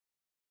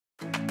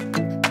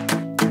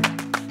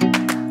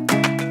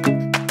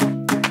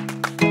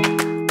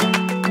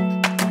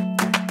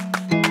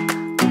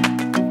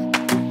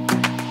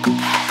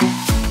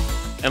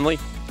Emily,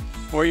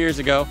 4 years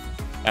ago,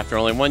 after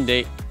only one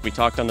date, we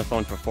talked on the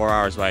phone for 4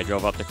 hours while I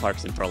drove up to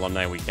Clarkson for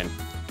alumni weekend.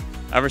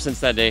 Ever since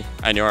that day,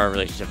 I knew our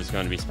relationship was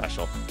going to be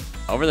special.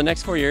 Over the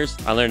next 4 years,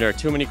 I learned there are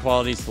too many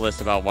qualities to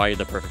list about why you're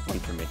the perfect one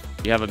for me.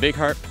 You have a big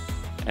heart,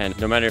 and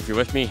no matter if you're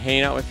with me,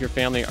 hanging out with your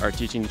family, or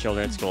teaching the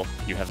children at school,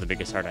 you have the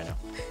biggest heart I know.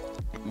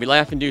 We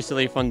laugh and do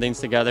silly fun things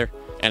together,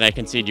 and I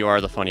concede you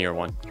are the funnier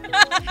one.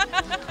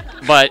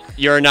 But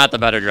you're not the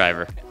better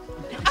driver.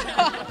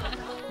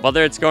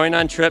 Whether it's going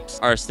on trips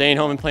or staying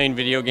home and playing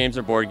video games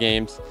or board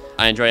games,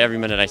 I enjoy every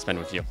minute I spend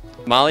with you.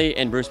 Molly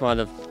and Bruce want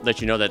to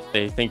let you know that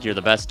they think you're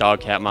the best dog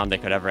cat mom they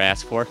could ever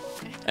ask for.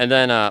 And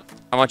then I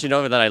want you to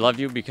know that I love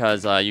you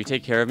because you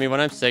take care of me when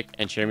I'm sick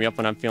and cheer me up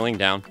when I'm feeling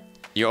down.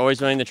 You're always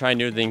willing to try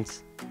new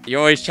things. You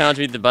always challenge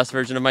me to the best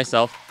version of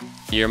myself.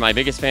 You're my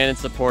biggest fan and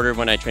supporter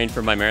when I train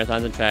for my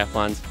marathons and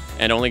triathlons,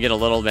 and only get a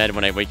little mad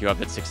when I wake you up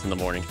at 6 in the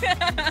morning.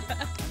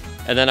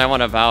 And then I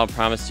want to vow and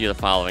promise to you the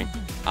following.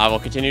 I will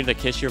continue to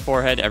kiss your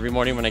forehead every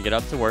morning when I get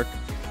up to work,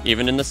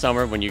 even in the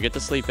summer when you get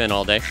to sleep in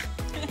all day.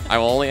 I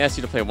will only ask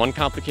you to play one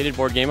complicated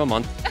board game a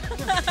month.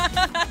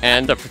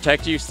 And to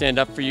protect you, stand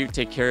up for you,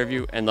 take care of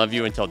you, and love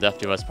you until death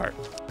do us part.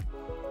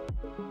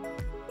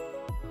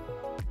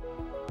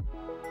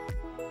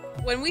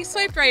 When we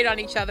swiped right on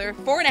each other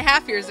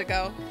 4.5 years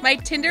ago, my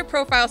Tinder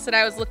profile said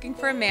I was looking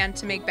for a man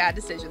to make bad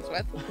decisions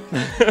with.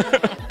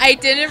 I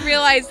didn't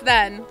realize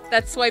then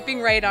that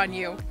swiping right on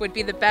you would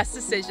be the best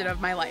decision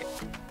of my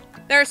life.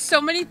 There are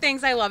so many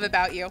things I love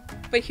about you,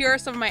 but here are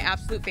some of my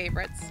absolute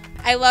favorites.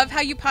 I love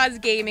how you pause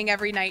gaming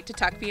every night to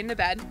tuck me into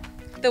bed.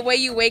 The way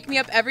you wake me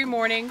up every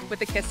morning with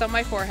a kiss on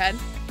my forehead.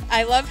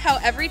 I love how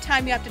every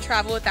time you have to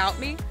travel without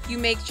me, you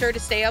make sure to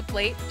stay up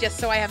late just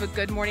so I have a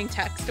good morning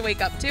text to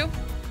wake up to.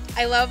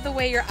 I love the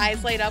way your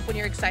eyes light up when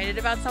you're excited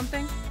about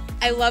something.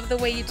 I love the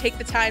way you take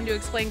the time to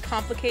explain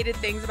complicated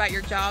things about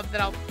your job that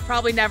I'll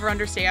probably never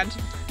understand.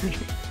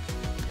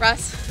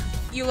 Russ,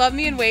 you love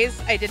me in ways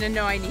I didn't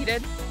know I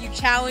needed. You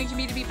challenge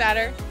me to be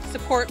better,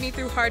 support me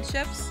through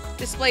hardships,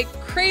 display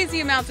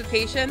crazy amounts of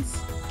patience,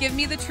 give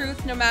me the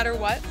truth no matter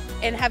what,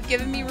 and have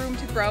given me room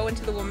to grow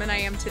into the woman I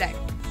am today.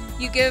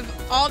 You give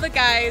all the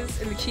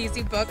guys in the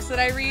cheesy books that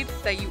I read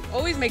that you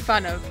always make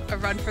fun of a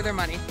run for their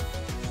money.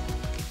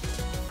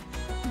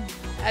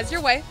 As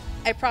your wife,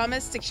 I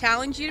promise to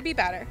challenge you to be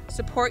better,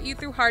 support you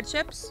through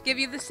hardships, give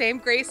you the same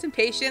grace and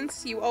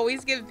patience you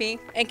always give me,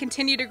 and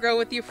continue to grow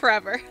with you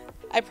forever.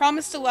 I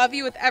promise to love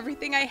you with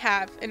everything I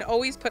have and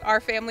always put our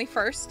family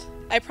first.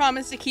 I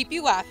promise to keep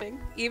you laughing,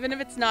 even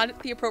if it's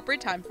not the appropriate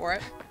time for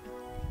it.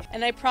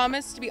 And I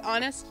promise to be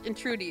honest and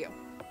true to you.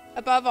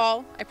 Above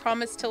all, I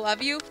promise to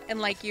love you and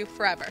like you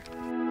forever.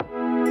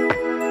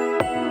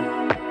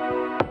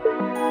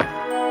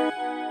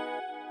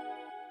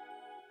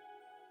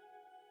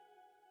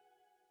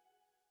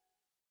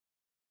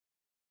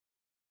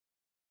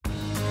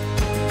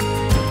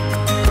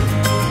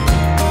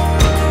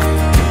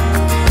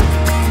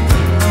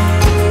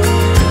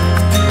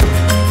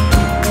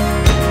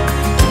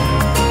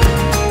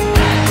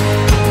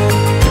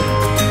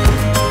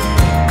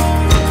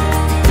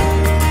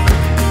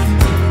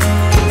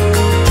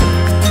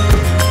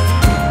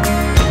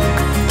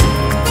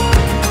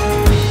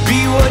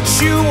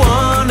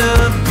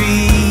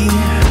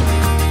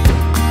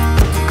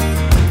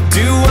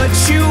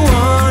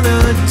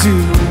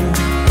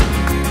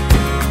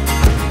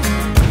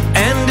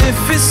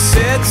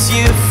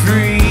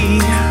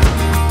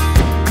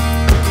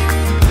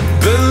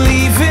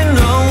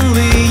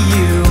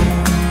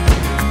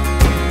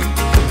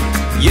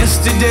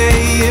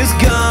 Yesterday is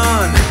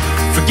gone,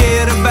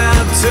 forget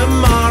about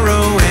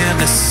tomorrow and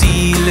the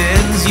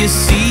ceilings you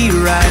see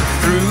right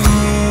through.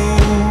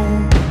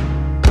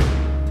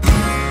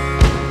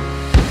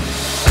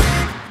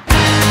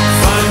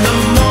 Find the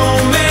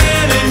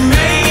moment and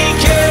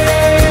make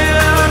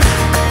it.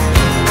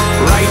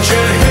 Write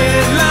your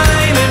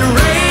headline and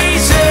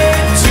raise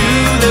it to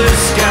the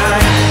sky.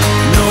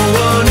 No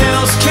one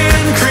else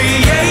can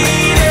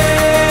create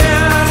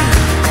it.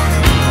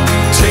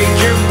 Take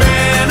your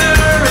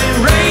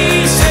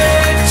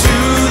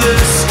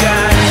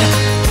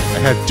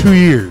I had 2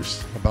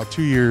 years, about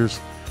 2 years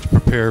to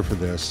prepare for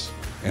this,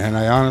 and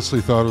I honestly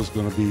thought it was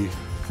going to be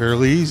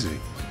fairly easy.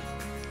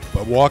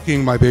 But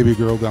walking my baby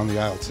girl down the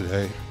aisle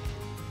today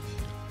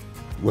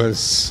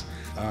was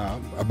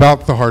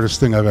about the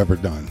hardest thing I've ever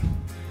done.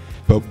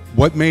 But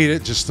what made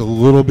it just a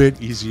little bit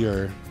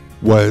easier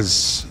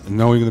was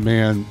knowing the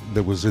man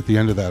that was at the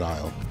end of that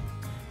aisle.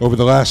 Over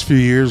the last few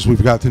years,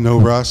 we've got to know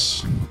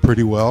Russ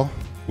pretty well.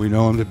 We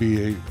know him to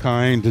be a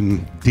kind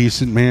and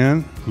decent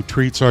man who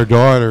treats our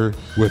daughter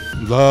with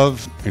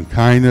love and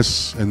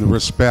kindness and the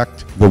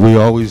respect that we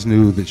always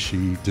knew that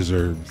she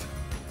deserved.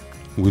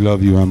 We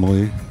love you,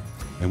 Emily,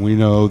 and we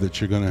know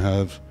that you're going to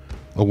have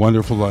a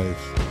wonderful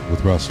life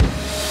with Russell.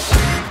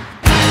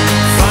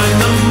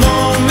 Find the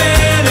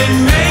moment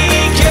and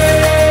make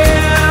it.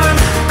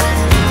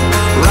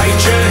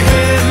 Write your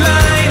head.